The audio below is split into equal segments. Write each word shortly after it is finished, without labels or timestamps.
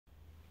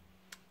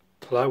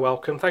Hello,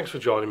 welcome. Thanks for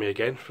joining me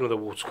again for another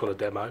watercolour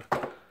demo.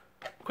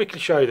 Quickly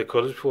show you the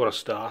colours before I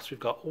start. We've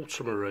got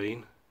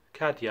ultramarine,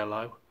 cad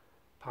yellow,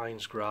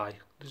 Payne's grey,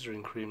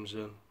 alizarin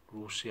crimson,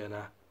 raw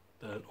sienna,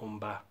 burnt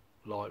umber,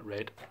 light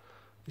red.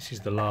 This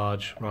is the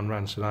large Ron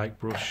Ranson 8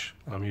 brush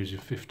and I'm using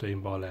 15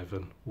 by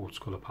 11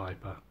 watercolour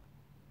paper.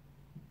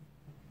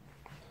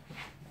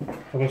 I'm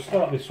going to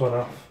start this one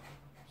off.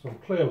 Some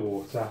clear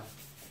water.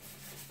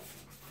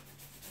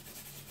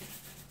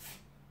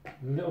 A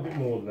little bit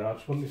more than that. I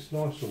just want this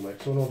nice and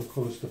wet so I want all the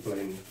colours to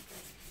blend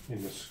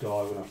in the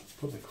sky when I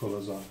put the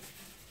colours on.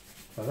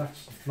 So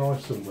that's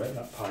nice and wet,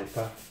 that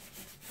paper.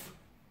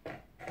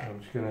 I'm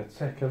just going to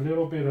take a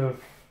little bit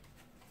of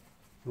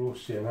raw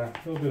sienna,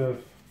 a little bit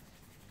of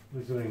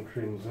alizarin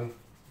crimson,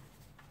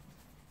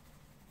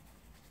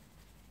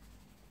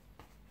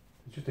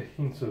 just a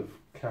hint of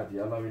cad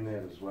yellow in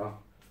there as well.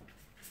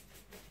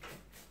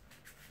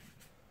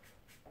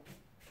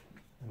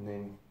 And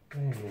then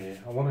down here,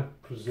 I want to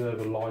preserve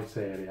a light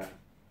area.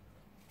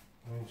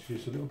 I'm going to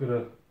use a little bit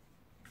of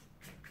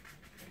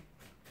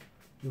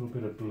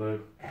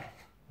blue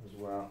as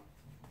well.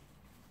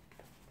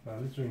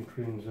 Alizarin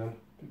crimson, a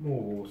bit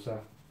more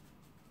water,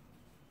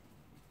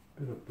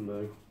 a bit of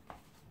blue.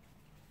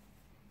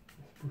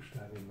 Let's push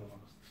that in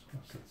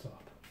across the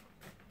top.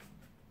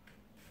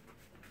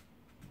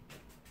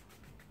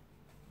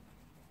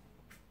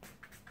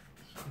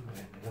 Just come in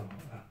like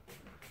that.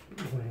 A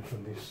bit more in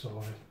from this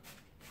side.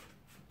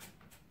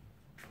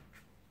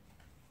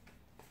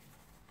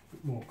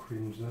 More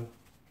crimson,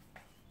 a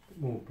bit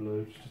more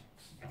blue,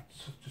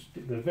 just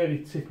at the very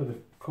tip of the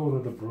corner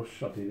of the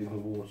brush I did in the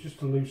water, just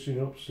to loosen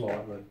it up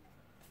slightly,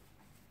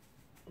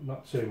 but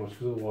not too much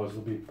because otherwise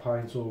there'll be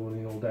paint all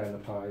running all down the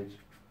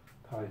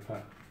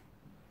paper.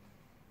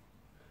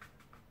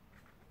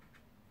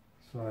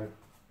 So, you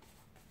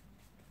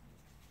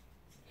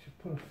should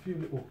put a few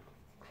little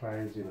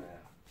clouds in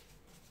there.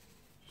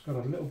 Just got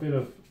a little bit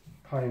of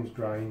Payne's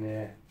grey in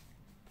there,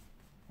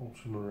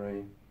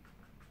 ultramarine.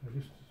 So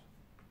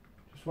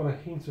just want a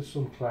hint of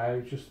some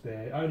cloud just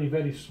there, only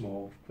very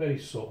small, very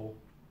subtle.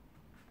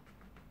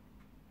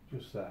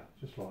 Just that,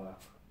 just like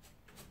that.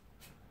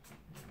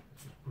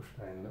 Just push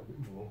down a little bit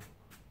more.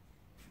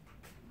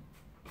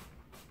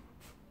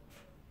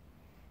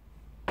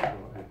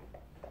 Right then.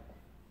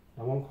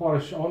 I want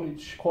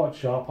it's quite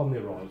sharp on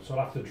the horizon, so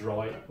I'll have to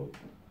dry it, but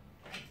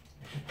I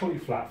should put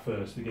it flat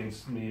first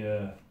against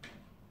my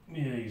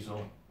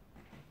easel.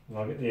 And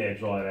I'll get the air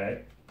dried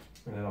out,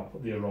 and then I'll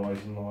put the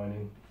horizon line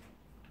in.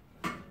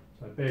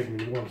 So bear with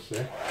me one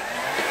sec.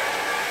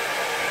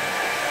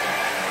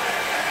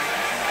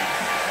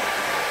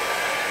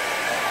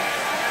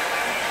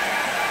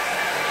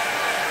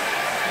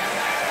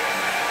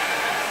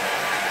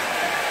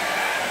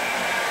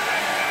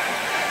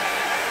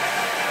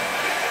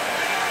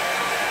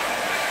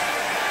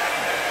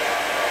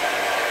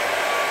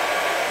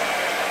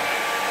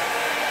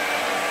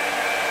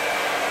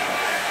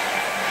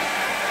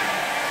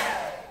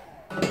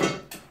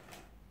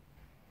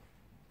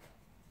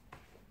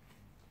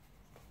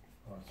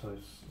 So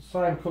it's the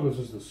same colours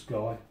as the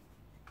sky.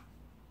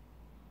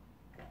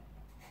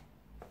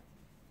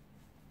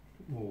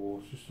 More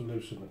water just to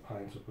loosen the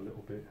paint up a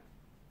little bit.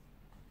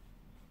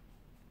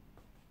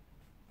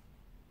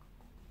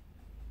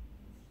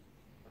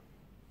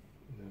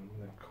 And then I'm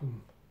going to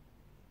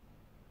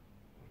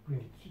bring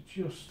it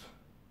just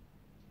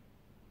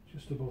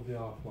above the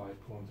halfway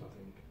point, I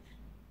think.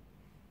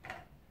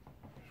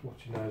 Just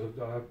watching those, I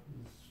have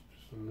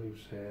just a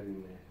loose hair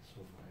in there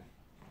somewhere.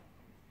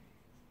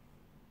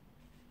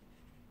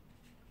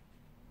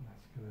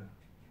 Gonna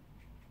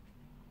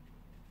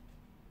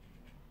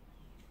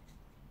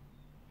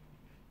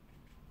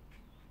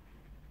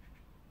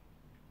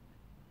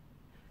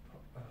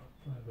pop that up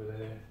over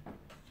there.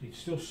 So it's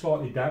still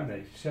slightly damp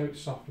there. See how it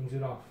softens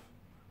it off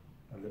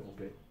a little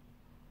bit.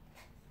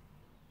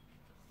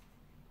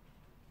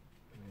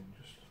 And then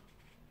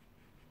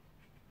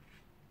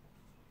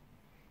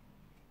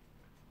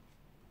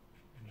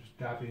just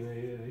dabbing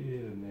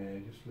here and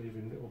there, just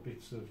leaving little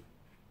bits of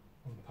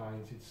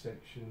unpainted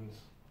sections.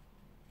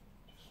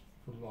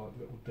 For like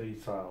little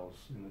details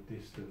in the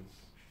distance.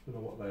 Don't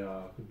know what they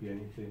are, could be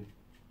anything.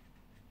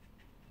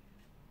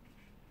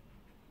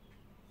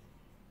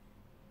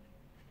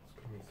 It's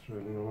coming through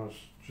and then I want to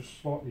just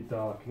slightly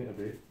darken it a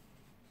bit.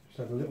 Just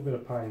add a little bit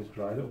of Payne's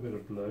grey, a little bit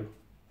of blue.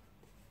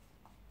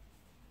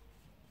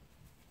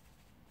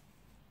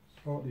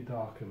 Slightly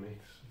darker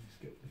mix, just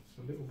get this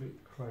a little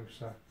bit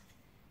closer.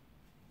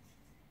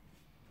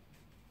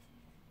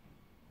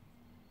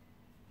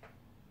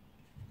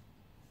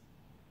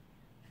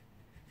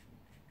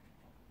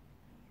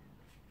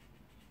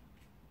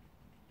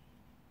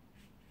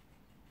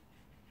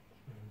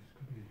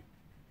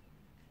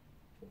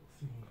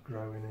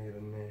 Growing here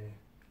and there, a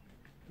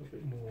little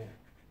bit more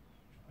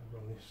over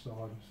on this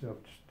side. See,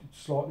 it's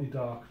slightly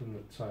darker than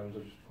the tones I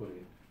just put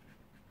in.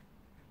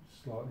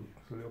 Slightly,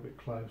 it's a little bit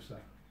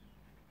closer.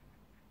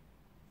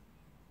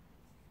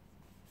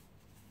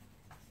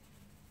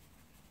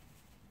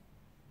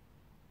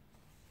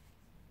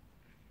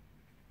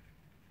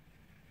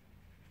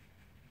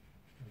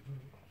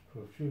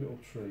 Put a few little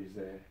trees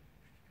there.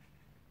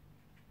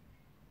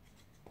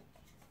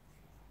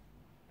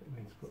 Didn't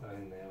mean to put that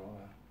in there like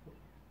that.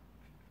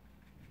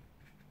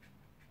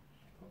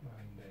 Put that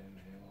in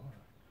there like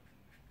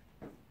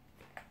that.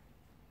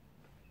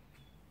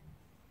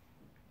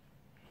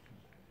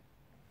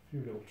 A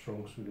few little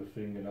trunks with a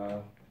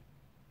fingernail.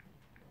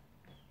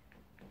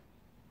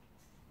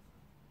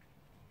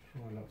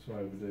 Try not to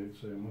overdo it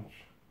too much.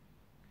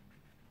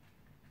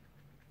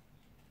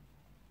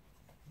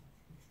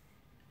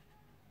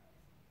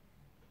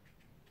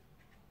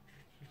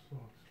 Just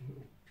like some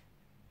little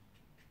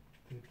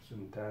dips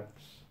and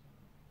dabs.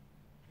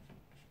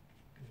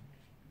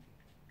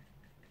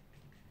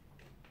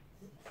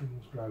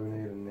 Things growing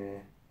here and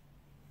there.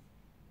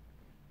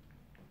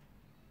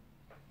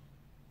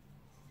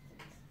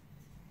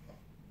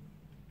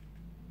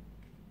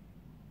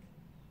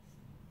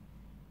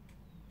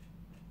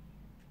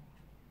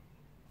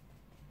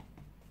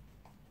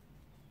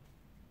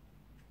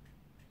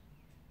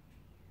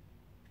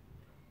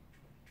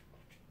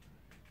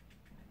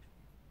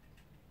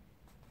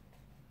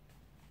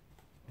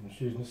 I'm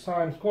just using the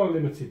same, it's quite a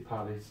limited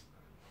palette.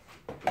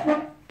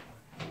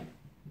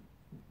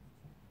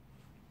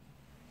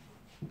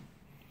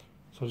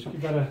 So just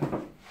give that a,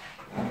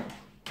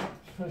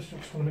 first I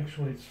just want to make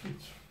sure it's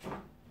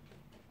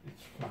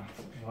flat.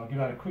 And I'll give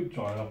that a quick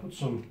dry and I'll put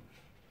some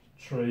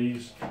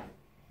trees a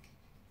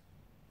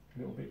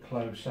little bit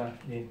closer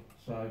in.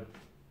 So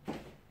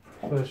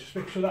first just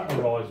make sure that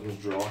horizon is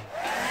dry.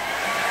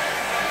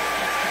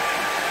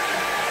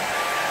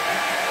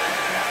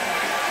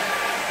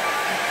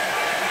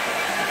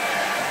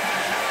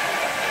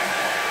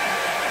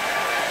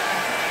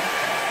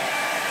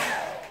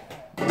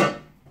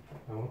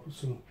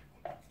 Some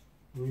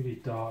really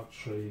dark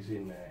trees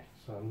in there,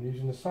 so I'm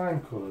using the same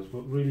colours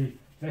but really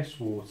less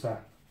water,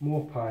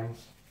 more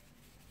paints,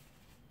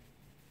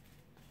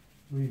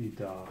 really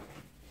dark.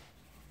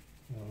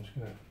 And I'm just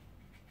going to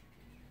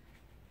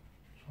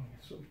try and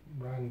get some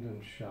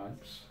random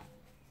shapes.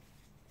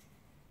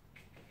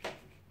 Get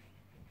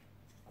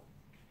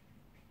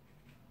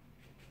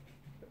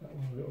that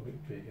one a little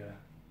bit bigger.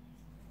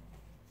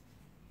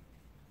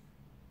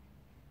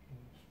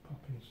 Just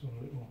pop in some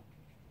little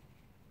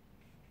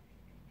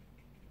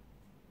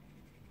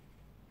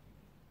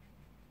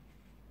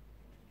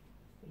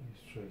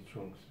tree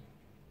trunks,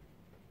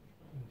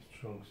 these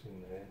trunks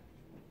in there.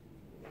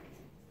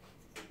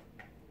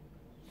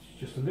 It's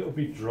just a little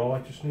bit dry,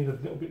 just need a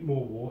little bit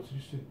more water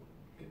just to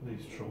get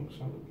these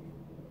trunks on.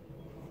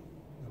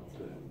 Not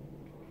to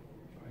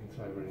paint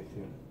over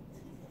anything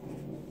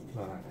I'm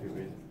not happy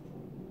with.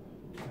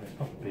 There's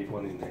not a big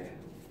one in there.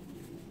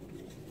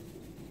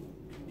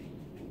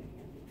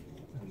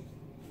 And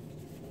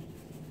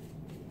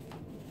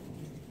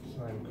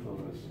same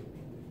colours.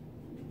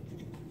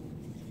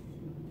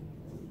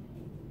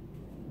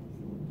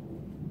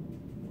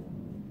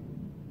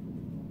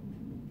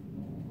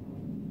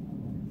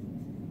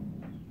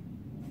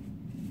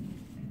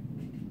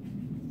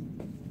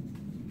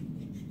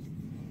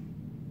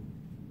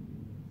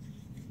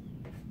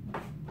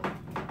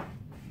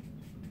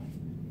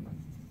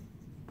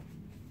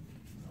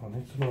 I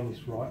need some on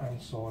this right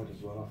hand side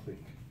as well, I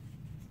think.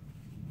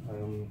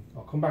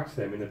 I'll come back to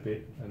them in a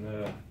bit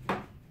and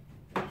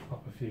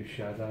pop a few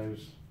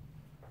shadows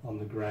on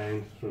the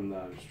ground from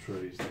those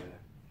trees there.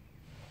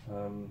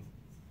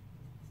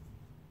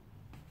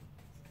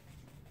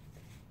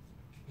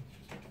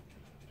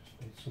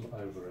 Just need some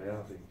over here,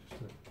 I think,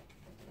 just to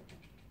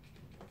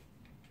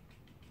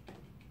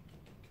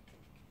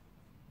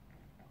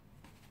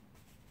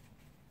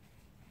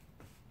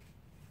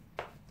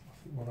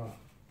what I'm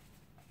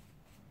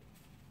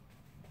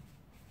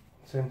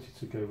tempted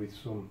to go with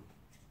some,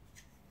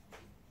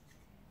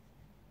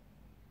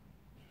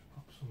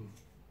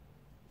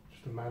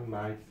 just a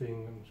man-made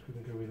thing. I'm just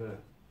going to go with a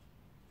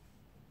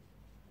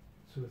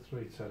 2 or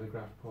 3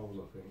 telegraph poles, I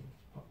think.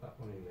 Pop that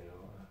one in there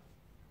like that.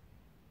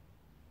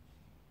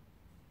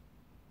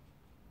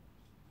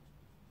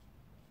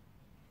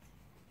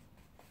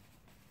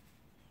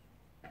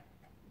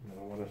 And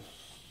I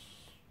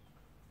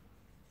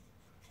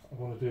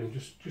want to do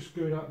just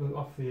going up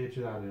off the edge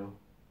of that hill.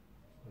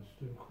 I'm just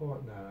doing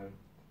quite narrow.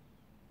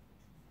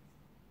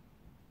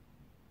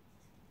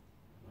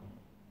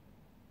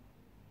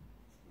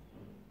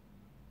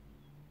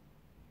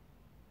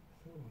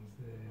 That one's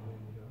there, and then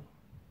you got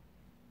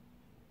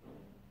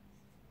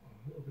a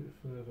little bit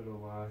further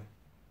away.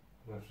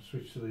 I'll have to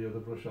switch to the other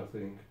brush, I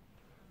think,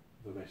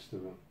 for the rest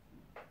of them.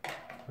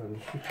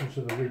 I'm switching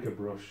to the rigger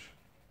brush.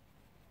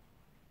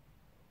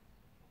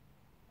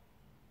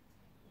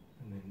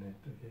 And then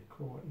they get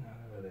quite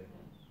narrow then.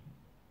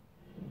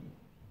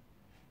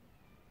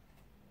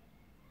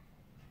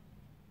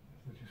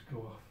 They just go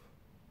off.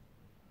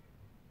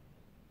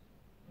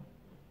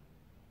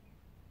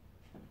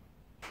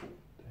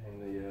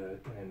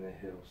 Down the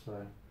hill, so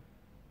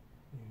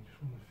you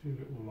just want a few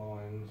little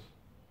lines.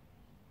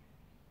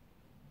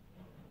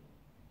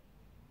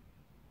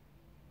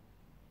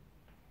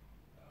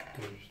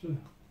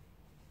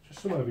 Just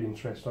some of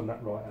interest on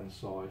that right hand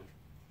side.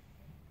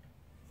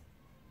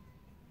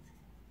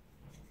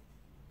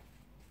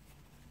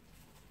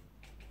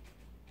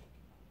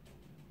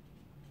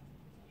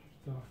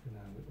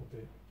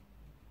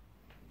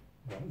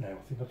 Right, now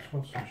I think I just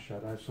want some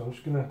shadow, so I'm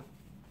just gonna,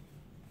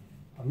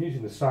 I'm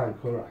using the same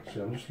colour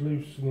actually, I'm just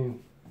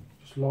loosening,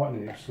 just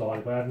lightening it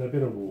slightly by adding a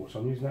bit of water.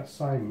 I'm using that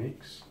same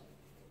mix.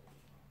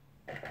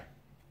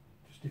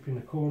 Just dipping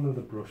the corner of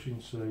the brush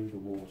into the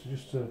water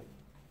just to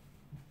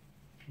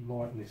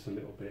lighten this a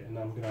little bit, and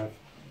I'm going to have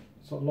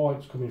sort of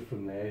lights coming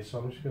from there, so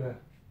I'm just going to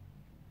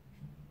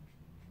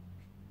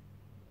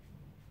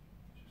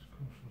just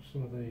come from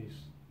some of these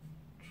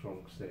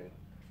trunks there,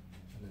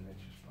 and then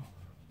just pop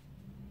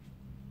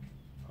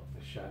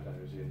the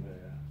shadows in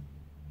there.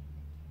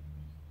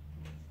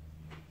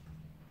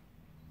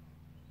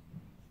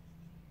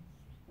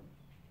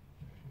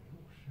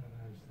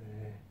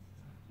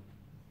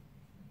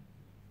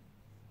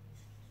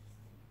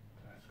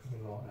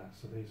 Like that,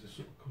 so these are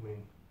sort of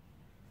coming,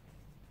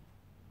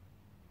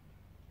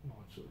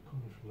 lights sort of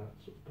coming from that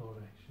sort of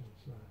direction.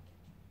 So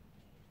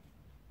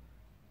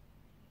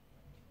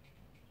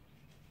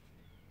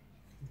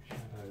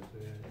shadows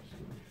there, just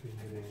put my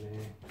finger in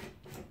there.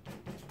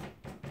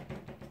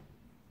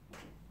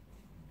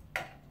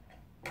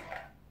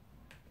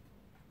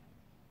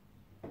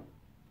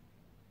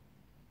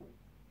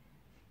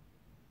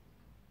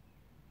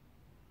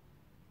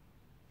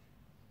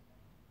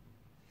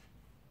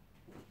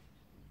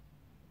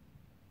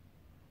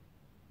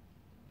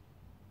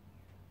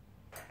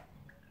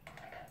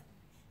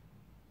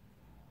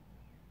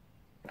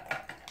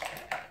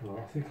 Well, I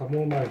think I'm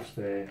almost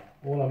there.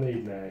 All I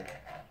need now is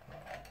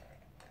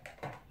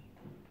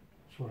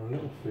for a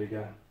little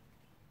figure.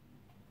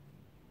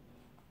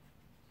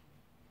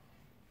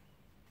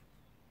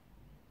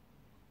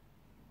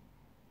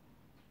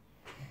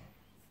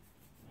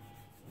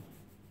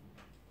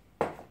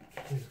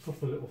 There's a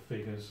couple of little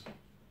figures.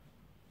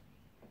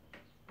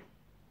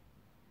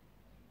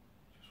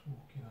 Just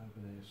walking over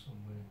there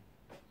somewhere.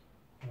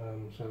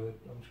 So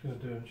I'm just going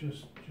to do them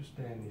just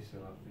down this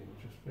hill, I think,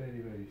 just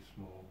very, very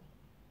small.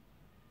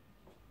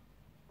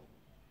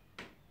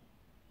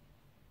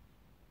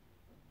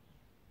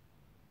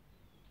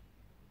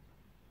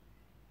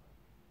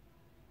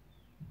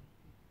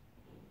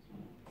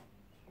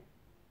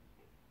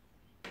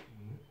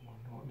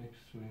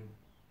 To him.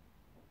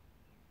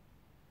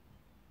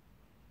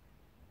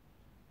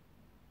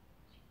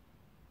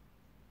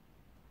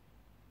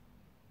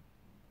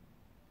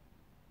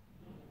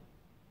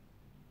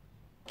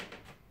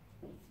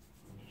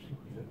 Just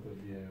looking at the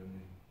view and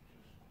then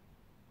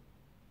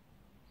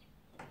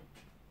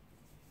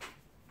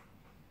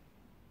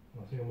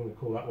I think I'm going to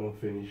call that one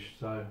finished,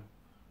 so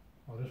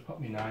I'll just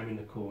put my name in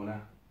the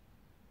corner.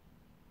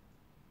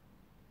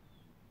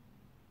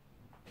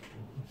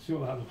 Let's see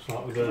what that looks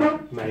like with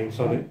the mains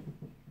on it.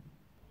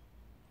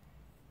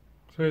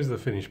 So here's the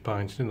finished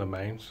painting in the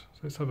mains. So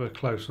let's have a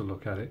closer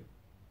look at it.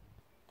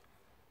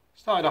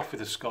 Started off with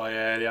the sky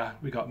area.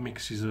 We got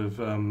mixes of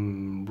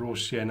raw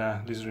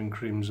sienna, alizarin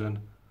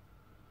crimson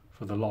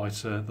for the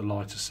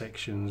lighter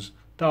sections.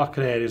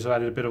 Darker areas I've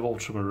added a bit of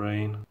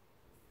ultramarine.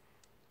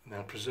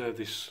 Now preserve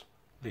this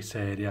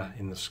area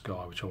in the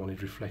sky, which I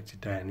wanted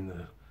reflected down in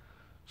the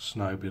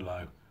snow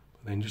below.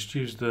 But then just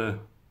use the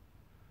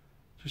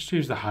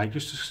height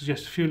just to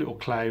suggest a few little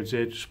clouds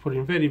here, just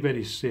putting very,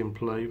 very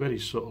simply, very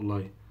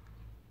subtly,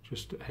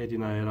 just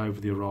heading out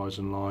over the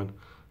horizon line.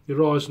 The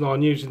horizon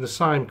line using the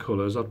same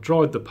colours. I've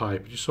dried the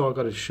paper just so I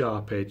got a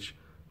sharp edge.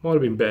 Might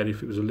have been better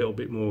if it was a little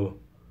bit more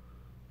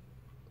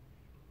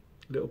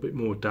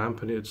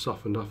damp and it had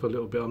softened off a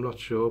little bit, I'm not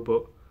sure,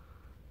 but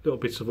little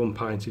bits of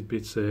unpainted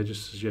bits there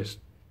just suggest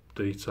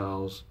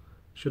details.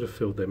 Should have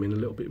filled them in a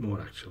little bit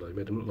more actually,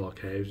 made them look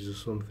like houses or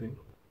something.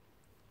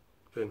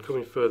 Then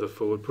coming further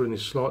forward, putting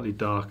this slightly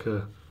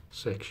darker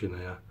section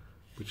here,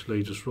 which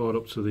leads us right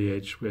up to the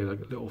edge where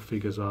like little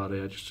figures are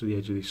there, just to the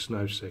edge of this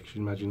snow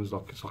section. Imagine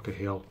it's like a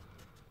hill.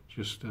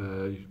 Just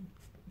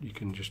you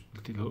can just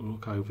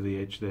look over the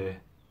edge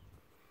there.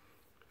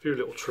 A few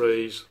little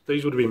trees.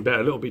 These would have been better,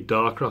 a little bit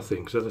darker I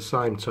think, because they're the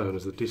same tone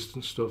as the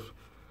distant stuff.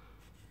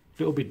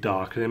 A little bit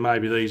darker, then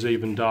maybe these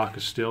even darker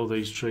still,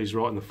 these trees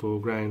right in the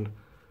foreground.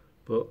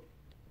 But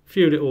a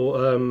few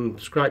little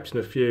scrapes in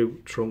a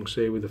few trunks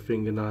here with a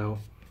fingernail,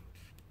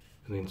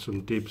 and then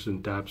some dibs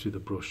and dabs with a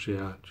brush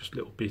here, just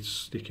little bits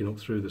sticking up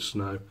through the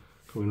snow,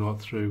 coming right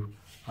through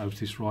over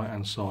this right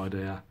hand side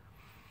here.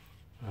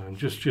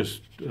 Just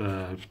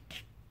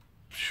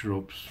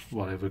shrubs,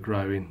 whatever,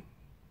 growing,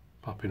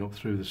 popping up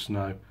through the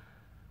snow.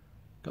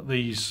 Got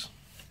these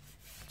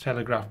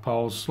telegraph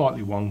poles,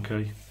 slightly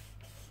wonky,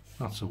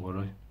 not to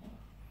worry.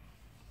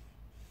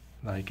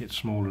 They get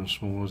smaller and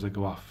smaller as they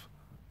go off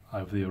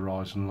over the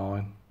horizon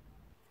line.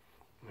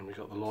 And we've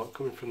got the light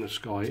coming from the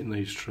sky hitting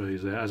these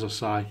trees there. As I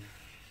say,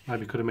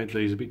 maybe could have made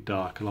these a bit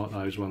darker like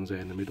those ones there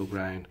in the middle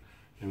ground.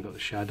 And we've got the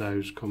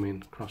shadows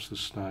coming across the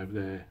snow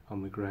there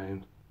on the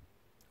ground.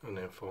 And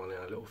then finally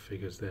our little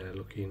figures there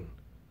looking,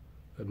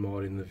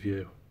 admiring the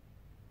view.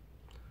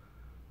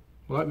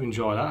 Well, I hope you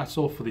enjoy that. That's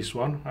all for this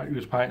one. I hope you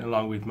was painting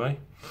along with me.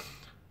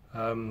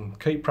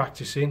 Keep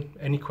practicing.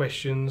 Any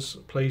questions,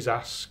 please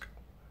ask.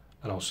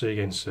 And I'll see you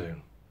again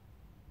soon.